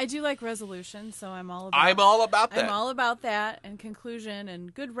side. I do like resolution, so I'm all about that. I'm all about that, and conclusion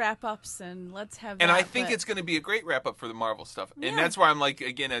and good wrap-ups, and let's have that. And I think it's going to be a great wrap-up for the Marvel stuff. Yeah. And that's why I'm like,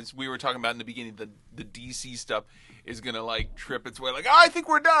 again, as we were talking about in the beginning, the DC stuff is going to like trip its way. Like, I think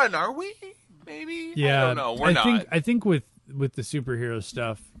we're done. Are we? Maybe? Yeah. I don't know. We're not. I think with the superhero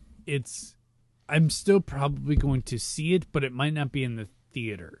stuff, I'm still probably going to see it, but it might not be in the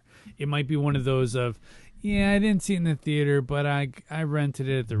theater. It might be one of those of, I didn't see it in the theater, but I rented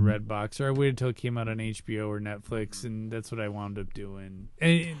it at the Redbox, or I waited till it came out on HBO or Netflix, and that's what I wound up doing.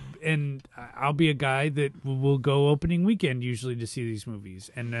 And I'll be a guy that will go opening weekend usually to see these movies.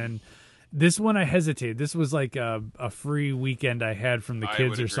 And then this one I hesitated. This was like a free weekend I had from the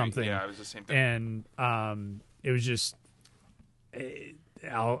kids or something. Yeah, it was the same thing. And it was just,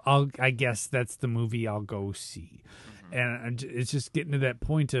 I guess that's the movie I'll go see. And it's just getting to that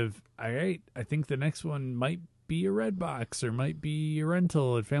point of, all right, I think the next one might be a Redbox or might be a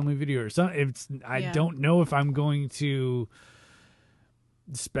rental at Family Video or something. I don't know if I'm going to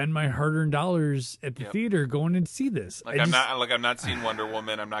spend my hard-earned dollars at the theater going in to see this. I'm not seeing Wonder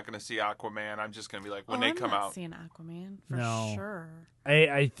Woman. I'm not going to see Aquaman. I'm just going to be like, when they come out. I'm not seeing Aquaman for sure.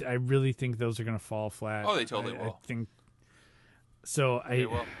 I really think those are going to fall flat. Oh, they totally will. I think so.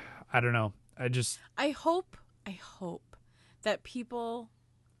 I don't know. I hope that people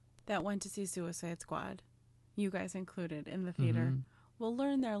that went to see Suicide Squad, you guys included in the theater, will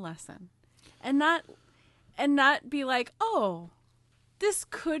learn their lesson and not be like, oh, this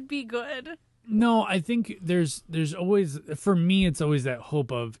could be good. No, I think there's always, for me, it's always that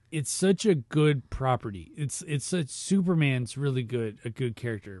hope of, it's such a good property. It's such, Superman's really good, a good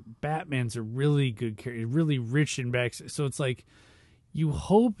character. Batman's a really good character, really rich in back. So it's like, you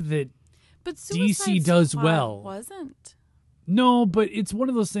hope that but Suicide DC does Squad well. Wasn't. No, but it's one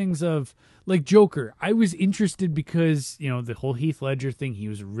of those things of, like Joker. I was interested because, the whole Heath Ledger thing, he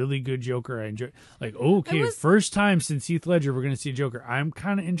was a really good Joker. I enjoyed, first time since Heath Ledger we're going to see Joker. I'm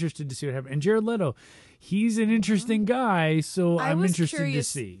kind of interested to see what happens. And Jared Leto, he's an interesting guy, so I'm interested to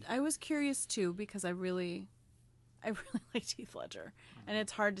see. I was curious too, because I really liked Heath Ledger, and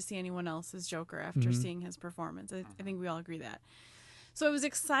it's hard to see anyone else as Joker after seeing his performance. I think we all agree that. So I was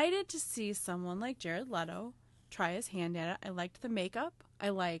excited to see someone like Jared Leto try his hand at it. I liked the makeup. I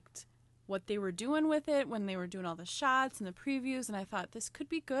liked what they were doing with it when they were doing all the shots and the previews, and I thought this could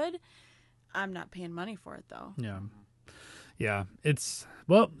be good. I'm not paying money for it, though. Yeah.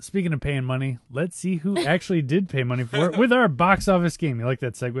 Speaking of paying money, let's see who actually did pay money for it with our box office game. You like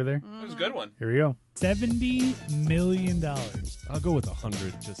that segue there? It was a good one. Here we go. $70 million. I'll go with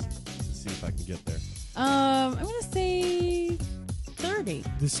 100 just to see if I can get there. I'm going to say 30.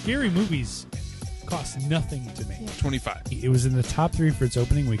 The Scary Movies cost nothing to make. 25. It was in the top 3 for its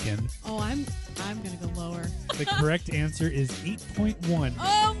opening weekend. Oh, I'm going to go lower. The correct answer is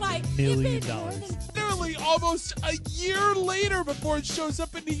 $8.1 million. Nearly almost a year later before it shows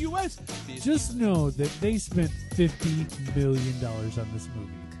up in the U.S. Just know that they spent $50 million on this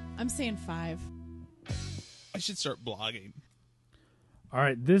movie. I'm saying 5. I should start blogging. All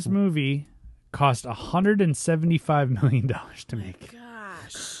right, this movie cost $175 million to make.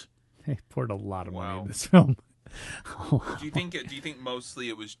 Gosh. They poured a lot of money in this film. Do you think mostly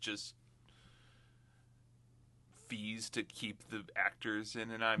it was just fees to keep the actors in?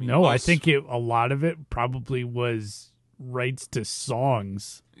 And no, I think a lot of it probably was rights to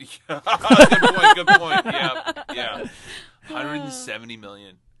songs. Good point. Yeah. $170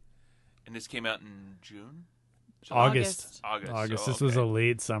 million. And this came out in June? August. August. This So, was a okay.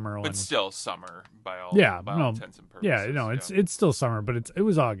 late summer one. But still summer by all intents and purposes. Yeah, no, it's still summer, but it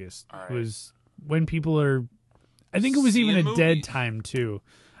was August. All It right. was when people are. I think it was even a Seeing dead movies. time too.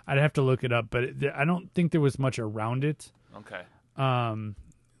 I'd have to look it up, but I don't think there was much around it. Okay. Let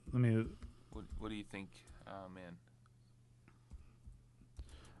me. What do you think? Oh, man.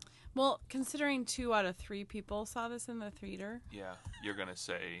 Well, considering 2 out of 3 people saw this in the theater, Yeah, you're going to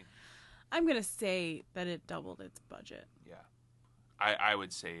say, I'm gonna say that it doubled its budget. yeah. I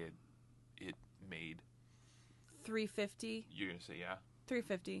would say it made, $350. you're going to say, yeah.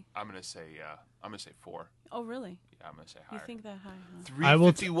 $350. I'm going to say 4. Oh, really? Yeah, I'm going to say You higher. think that high? Huh?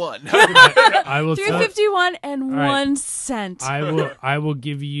 351. I will. Tell, $351 and All right. 1 cent. I will. I will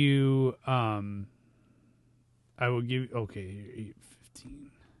give you. I will give. Okay, 8, 15,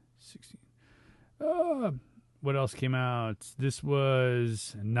 16. What else came out? This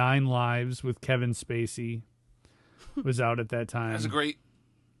was 9 Lives with Kevin Spacey. Was out at that time. That's a great,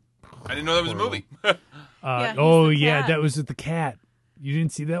 I didn't know that was a movie. Yeah, he's oh the yeah, cat. that was with the cat. You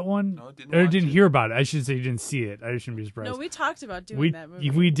didn't see that one? No, didn't Or watch didn't it. hear about it. I should say you didn't see it. I shouldn't be surprised. No, we talked about doing that movie.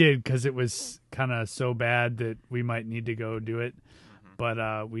 We did because it was kind of so bad that we might need to go do it,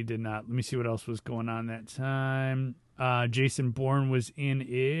 but we did not. Let me see what else was going on that time. Jason Bourne was in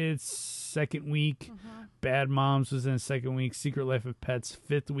its second week. Bad Moms was in its second week. Secret Life of Pets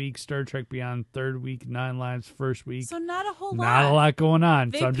 5th week. Star Trek Beyond 3rd week. 9 Lives first week. So not a whole lot. Not a lot going on.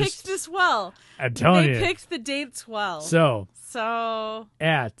 They so I'm picked just, this well. I'm telling They you. picked the dates well. So So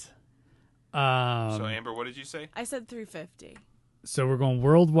at So, Amber, what did you say? I said 350. so we're going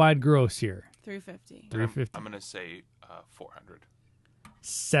worldwide gross here. 350. 350. I'm going to say 400.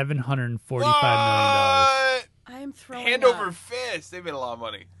 $745 million. What? I'm throwing Hand up. over fist. They made a lot of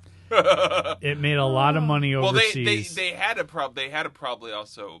money. It made a lot of money Well, overseas. they had to probably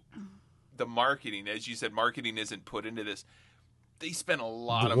also the marketing, as you said, marketing isn't put into this. They spent a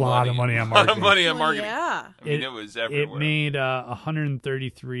lot of money on A lot of marketing. money on Well, marketing. yeah. I mean, it was everywhere. It made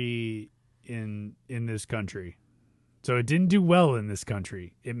 133 in this country, so it didn't do well in this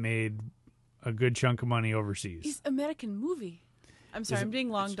country. It made a good chunk of money overseas. It's American movie. I'm sorry, I'm being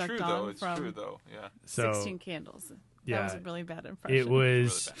long it's duck true, dong though. It's from true, though. Yeah. So 16 Candles. yeah, That was a really bad impression. it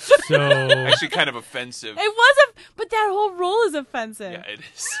was Really so. Actually, kind of offensive. It was but that whole role is offensive. Yeah, it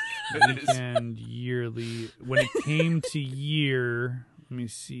is. It is. Weekend yearly when it came to year. Let me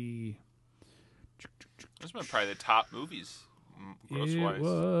see. Those were probably the top movies, gross It wise.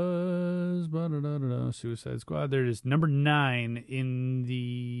 was Suicide Squad. There it is, number 9 in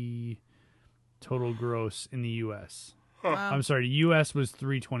the total gross in the U.S. I'm sorry, U.S. was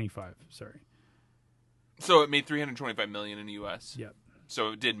 325. Sorry. So it made $325 million in the U.S. Yep. So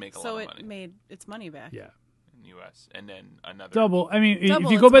it did make a So lot it of money made its money back. Yeah. in the U.S. And then another Double. I mean, Double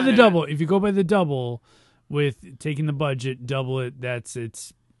if you go its by the money. double, if you go by the double with taking the budget, double it. That's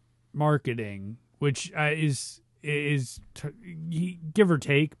its marketing, which give or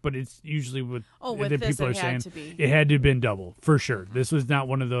take, but it's usually what With that this, people are it saying. had to be. It had to have been double for sure. This was not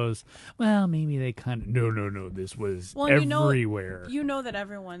one of those. Well, maybe they kind of. No. This was Well, you know- everywhere. You know that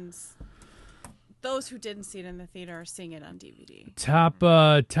those who didn't see it in the theater are seeing it on DVD. Top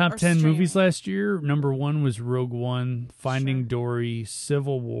 10 streaming. movies last year. Number 1 was Rogue One, Finding Sure. Dory,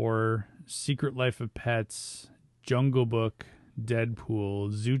 Civil War, Secret Life of Pets, Jungle Book,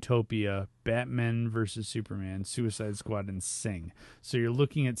 Deadpool, Zootopia, Batman vs Superman, Suicide Squad, and Sing. So you're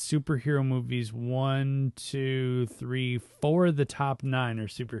looking at superhero movies. 1, 2, 3, 4 of the top 9 are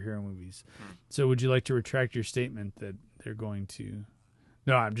superhero movies. So would you like to retract your statement that they're going to?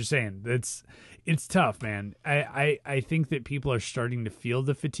 No, I'm just saying it's tough, man. I think that people are starting to feel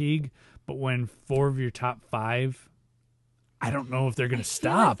the fatigue, but when 4 of your top 5, I don't know if they're going to I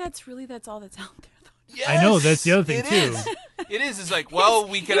feel like stop. that's all that's out there, though. Yes, I know, that's the other thing, it too. is. It is. It's like, well,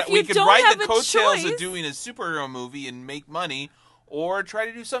 we could if you we could don't ride have the a coattails choice- of doing a superhero movie and make money, or try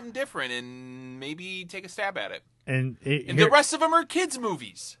to do something different and maybe take a stab at it. And And the rest of them are kids'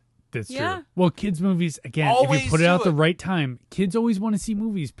 movies. that's Yeah. true. Well, kids' movies, again, if Always you put it out do the it. right time, kids always want to see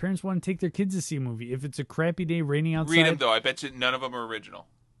movies. Parents want to take their kids to see a movie. If it's a crappy day raining outside, Read them though. I bet you none of them are original.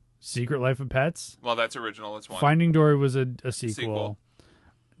 Secret Life of Pets, Well, that's original. That's one. Finding Dory was a sequel. Sequel.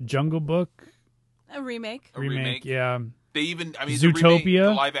 Jungle Book, A remake. A remake. yeah. They even, I mean, Zootopia?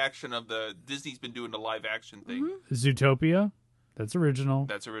 the live action of the Disney's been doing the live action thing. Mm-hmm. Zootopia, that's original.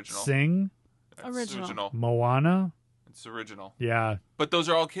 That's original. Sing, That's Original. Moana, It's original. yeah. But those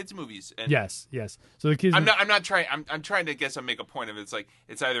are all kids' movies. And Yes. So the kids. I'm not trying. I'm trying to guess and make a point of it. It's like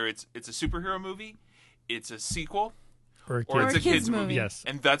it's either it's a superhero movie, it's a sequel, or or it's Or a kids movie. Yes.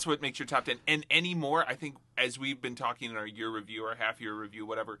 And that's what makes your top 10. And anymore, I think, as we've been talking in our year review or half year review,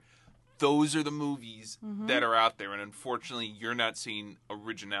 whatever, those are the movies that are out there, and unfortunately, you're not seeing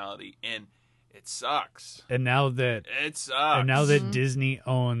originality, and it sucks. And now that It sucks. Disney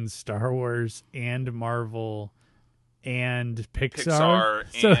owns Star Wars and Marvel and Pixar,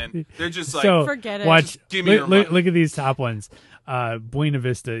 so, and they're just like, Forget it. Watch, Just give me your money. look at these top ones. Buena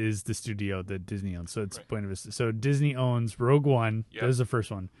Vista is the studio that Disney owns, so it's Right. Buena Vista. So Disney owns Rogue One. Yep. That was the first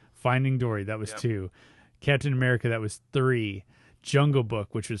one. Finding Dory. That was Yep. 2. Captain America. That was 3. Jungle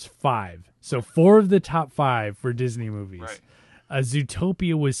Book, which was 5. So 4 of the top 5 were Disney movies. Right.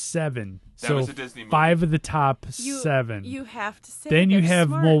 Zootopia was 7. That so was a Disney movie. 5 of the top 7. You have to say. Then you they're have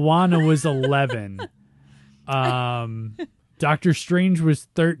smart. Moana was 11. Doctor Strange was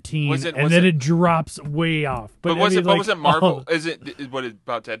 13, Was it- and was then it- it drops way off. But I was mean, it? But was like, it Marvel? What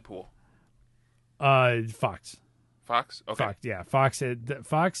about Deadpool? Fox. Fox. Okay. Fox, yeah.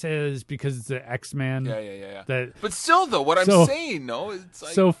 Fox has, because it's an X-Men. Yeah. That, But still, though, what So- I'm saying, no, it's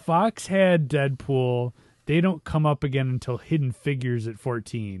like so Fox had Deadpool. They don't come up again until Hidden Figures at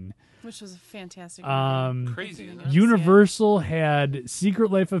 14. which was a fantastic. movie. crazy. Isn't it? Yes, Universal had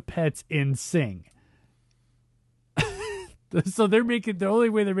Secret Life of Pets and Sing. So they're making, the only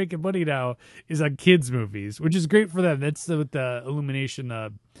way they're making money now is on kids movies, which is great for them. That's with the Illumination.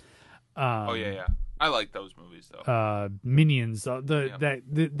 Oh yeah. I like those movies though. Minions.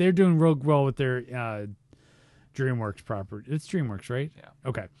 They're doing real well with their DreamWorks property. It's DreamWorks, right? Yeah.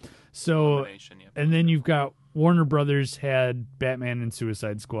 Okay. So Illumination, yeah. and then you've got Warner Brothers had Batman and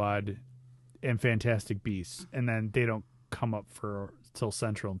Suicide Squad and Fantastic Beasts, and then they don't come up for till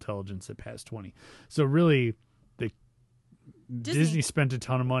Central Intelligence at past 20. So really, Disney spent a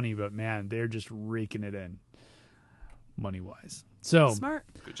ton of money, but man, they're just raking it in money wise. So Smart.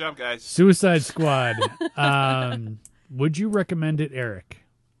 Good job, guys. Suicide Squad. Would you recommend it, Eric?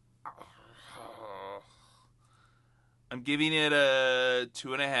 I'm giving it a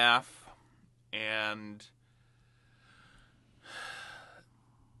 2.5, and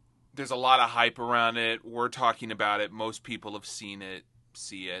there's a lot of hype around it. We're talking about it. Most people have seen it,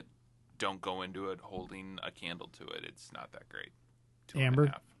 see it. Don't go into it holding a candle to it. It's not that great. 2.5.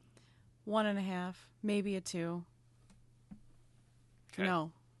 Amber? 1.5, maybe a 2. Okay.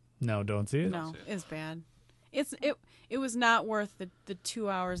 No, don't see it. No, it's bad. It was not worth the 2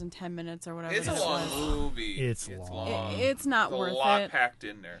 hours and 10 minutes or whatever. It's a that it long was. movie. It's long. It's not There's worth a lot it. packed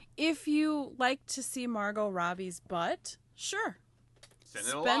in there. If you like to see Margot Robbie's butt, sure, It's in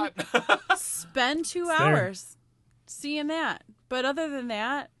it a lot. spend 2 there. hours seeing that. But other than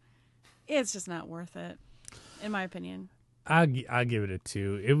that, it's just not worth it, in my opinion. I'll give it a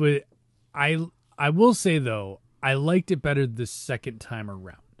 2. It was. I will say though, I liked it better the second time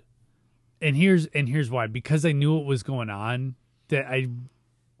around. And here's why. Because I knew what was going on, that I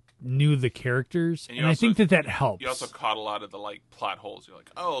knew the characters, And and you I also- think that helps. You also caught a lot of the plot holes. You're like,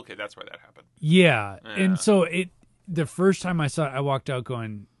 oh, okay, that's why that happened. Yeah. Yeah. And so the first time I saw it, I walked out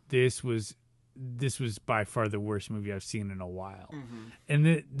going, this was by far the worst movie I've seen in a while. Mm-hmm.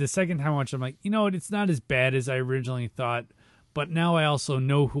 And the second time I watched it, I'm like, you know what? It's not as bad as I originally thought, but now I also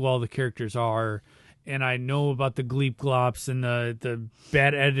know who all the characters are, and I know about the Gleep Glops and the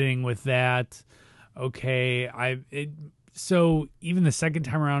bad editing with that. Okay, so even the second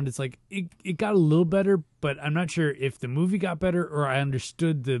time around, it's like it got a little better, but I'm not sure if the movie got better or I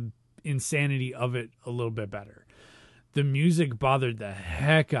understood the insanity of it a little bit better. The music bothered the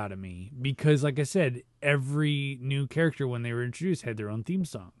heck out of me because, like I said, every new character when they were introduced had their own theme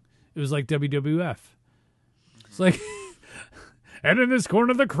song. It was like WWF. It's like, and in this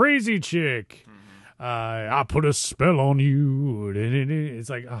corner, the crazy chick. I put a spell on you. It's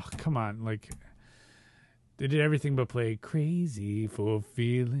like, oh, come on. Like, they did everything but play Crazy for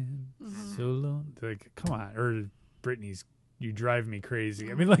Feeling So Alone. Like, come on. Or Britney's You Drive Me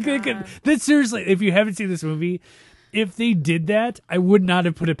Crazy. I mean, like, that's seriously, if you haven't seen this movie, if they did that, I would not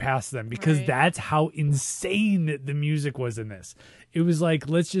have put it past them because Right. that's how insane the music was in this. It was like,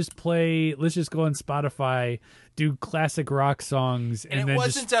 let's just go on Spotify, do classic rock songs, And it then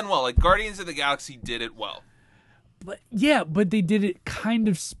wasn't done well. Like, Guardians of the Galaxy did it well. but they did it kind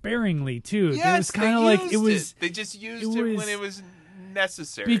of sparingly too. It Yes, was kind of like it was, They just used it when it was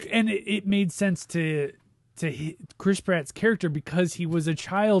necessary. and it made sense to Chris Pratt's character because he was a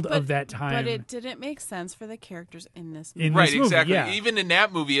child of that time. But it didn't make sense for the characters in this movie. In Right, this movie, exactly. yeah. Even in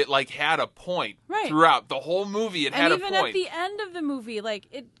that movie, it had a point Right. throughout the whole movie. It had And a even point. at the end of the movie, like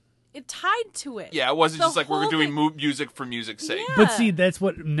it tied to it. Yeah, it wasn't The just like we're whole doing thing- music for music's sake. Yeah. But see, that's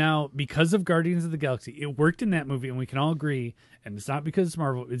what now, because of Guardians of the Galaxy, it worked in that movie, and we can all agree. And it's not because it's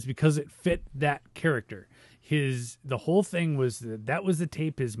Marvel; it's because it fit that character. The whole thing was that was the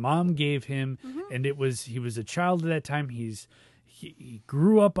tape his mom gave him, and he was a child at that time. he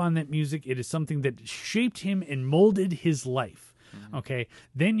grew up on that music. It is something that shaped him and molded his life. Okay.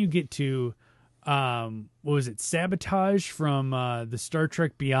 Then you get to, what was it? Sabotage from the Star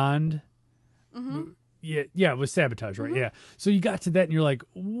Trek Beyond. Yeah, it was Sabotage, right? Yeah. So you got to that and you're like,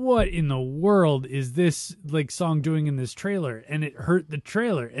 what in the world is this like song doing in this trailer? And it hurt the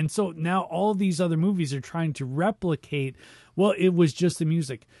trailer. And so now all these other movies are trying to replicate, well, it was just the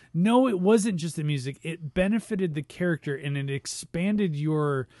music. No, it wasn't just the music. It benefited the character and it expanded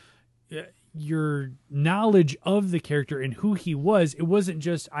your knowledge of the character and who he was. It wasn't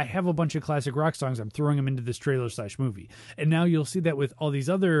just, I have a bunch of classic rock songs, I'm throwing them into this trailer/movie. And now you'll see that with all these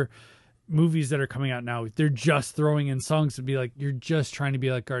other movies that are coming out now. They're just throwing in songs to be like, you're just trying to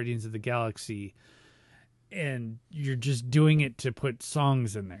be like Guardians of the Galaxy and you're just doing it to put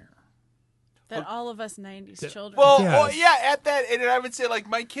songs in there. That all of us 90s children. Well, Yeah. at that, and I would say like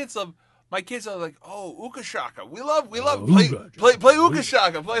my kids are like, oh, Uka Shaka. We love Oh, play Uka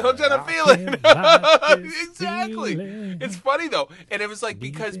Shaka, play Hooked on a Feeling. Exactly. It's funny though, and it was like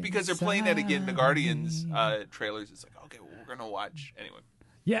because they're playing that again in the Guardians trailers. It's like, okay, well, we're gonna watch anyway.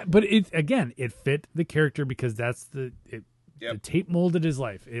 Yeah, but it fit the character because that's the tape molded his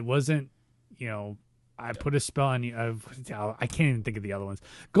life. It wasn't, I put a spell on you. I can't even think of the other ones.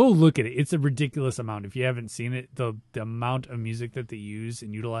 Go look at it. It's a ridiculous amount. If you haven't seen it, the amount of music that they use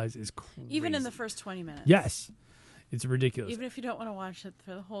and utilize is crazy. Even in the first 20 minutes. Yes. It's ridiculous. Even if you don't want to watch it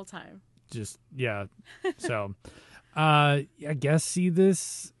for the whole time. Just, yeah. So, I guess see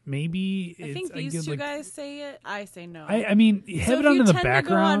this. Maybe I think these two guys say it. I say no. I mean, have it on in the background. To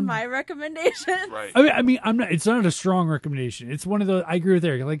go on my recommendation. Right. I mean, I'm not. It's not a strong recommendation. It's one of those. I agree with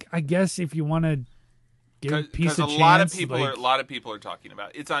Eric. Like, I guess if you want to give a piece of chance, lot of people are talking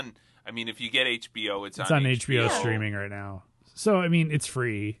about it. It's on. I mean, if you get HBO, it's on HBO streaming right now. So I mean, it's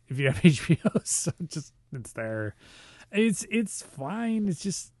free if you have HBO. So it's there. It's fine. It's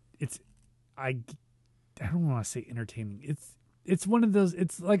just I don't want to say entertaining. It's one of those.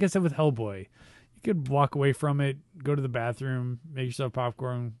 It's like I said with Hellboy. You could walk away from it, go to the bathroom, make yourself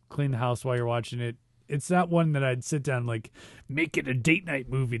popcorn, clean the house while you're watching it. It's not one that I'd sit down like make it a date night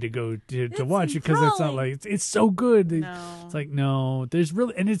movie to go to watch it because it's not like it's so good. No. It's like no, there's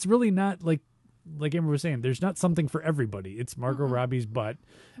really and it's really not like Amber was saying. There's not something for everybody. It's Margot Robbie's butt,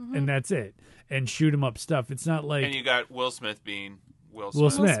 and that's it. And shoot 'em up stuff. It's not like and you got Will Smith being Will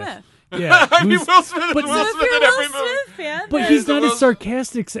Smith. Smith. Yeah, I mean, Will Smith is but- Will Smith in every movie. fan, but then- he's not as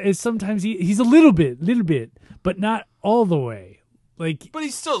sarcastic as sometimes he's a little bit, but not all the way. Like But he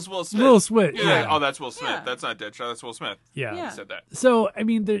still is Will Smith. Will Smith, yeah. Oh, that's Will Smith. Yeah. That's not Deadshot. That's Will Smith. yeah. Yeah. He said that. So I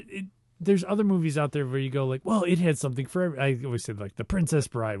mean, there's other movies out there where you go like, well, it had something for. I always said like The Princess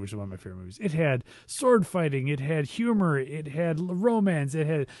Bride, which is one of my favorite movies. It had sword fighting, it had humor, it had romance,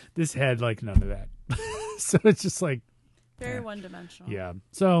 this had like none of that. So it's just like Very one-dimensional. yeah.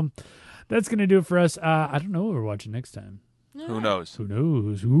 So that's gonna do it for us. I don't know what we're watching next time. Who knows? Who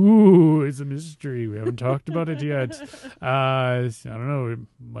knows? Ooh, it's a mystery. We haven't talked about it yet. I don't know. We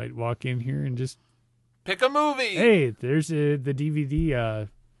might walk in here and just Pick a movie. hey, there's the DVD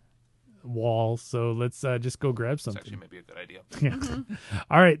wall. So let's just go grab That's something. actually maybe a good idea. Yeah.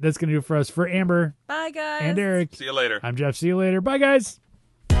 All right, that's gonna do it for us. For Amber Bye, guys. and Eric, See you later. I'm Jeff. See you later. Bye, guys.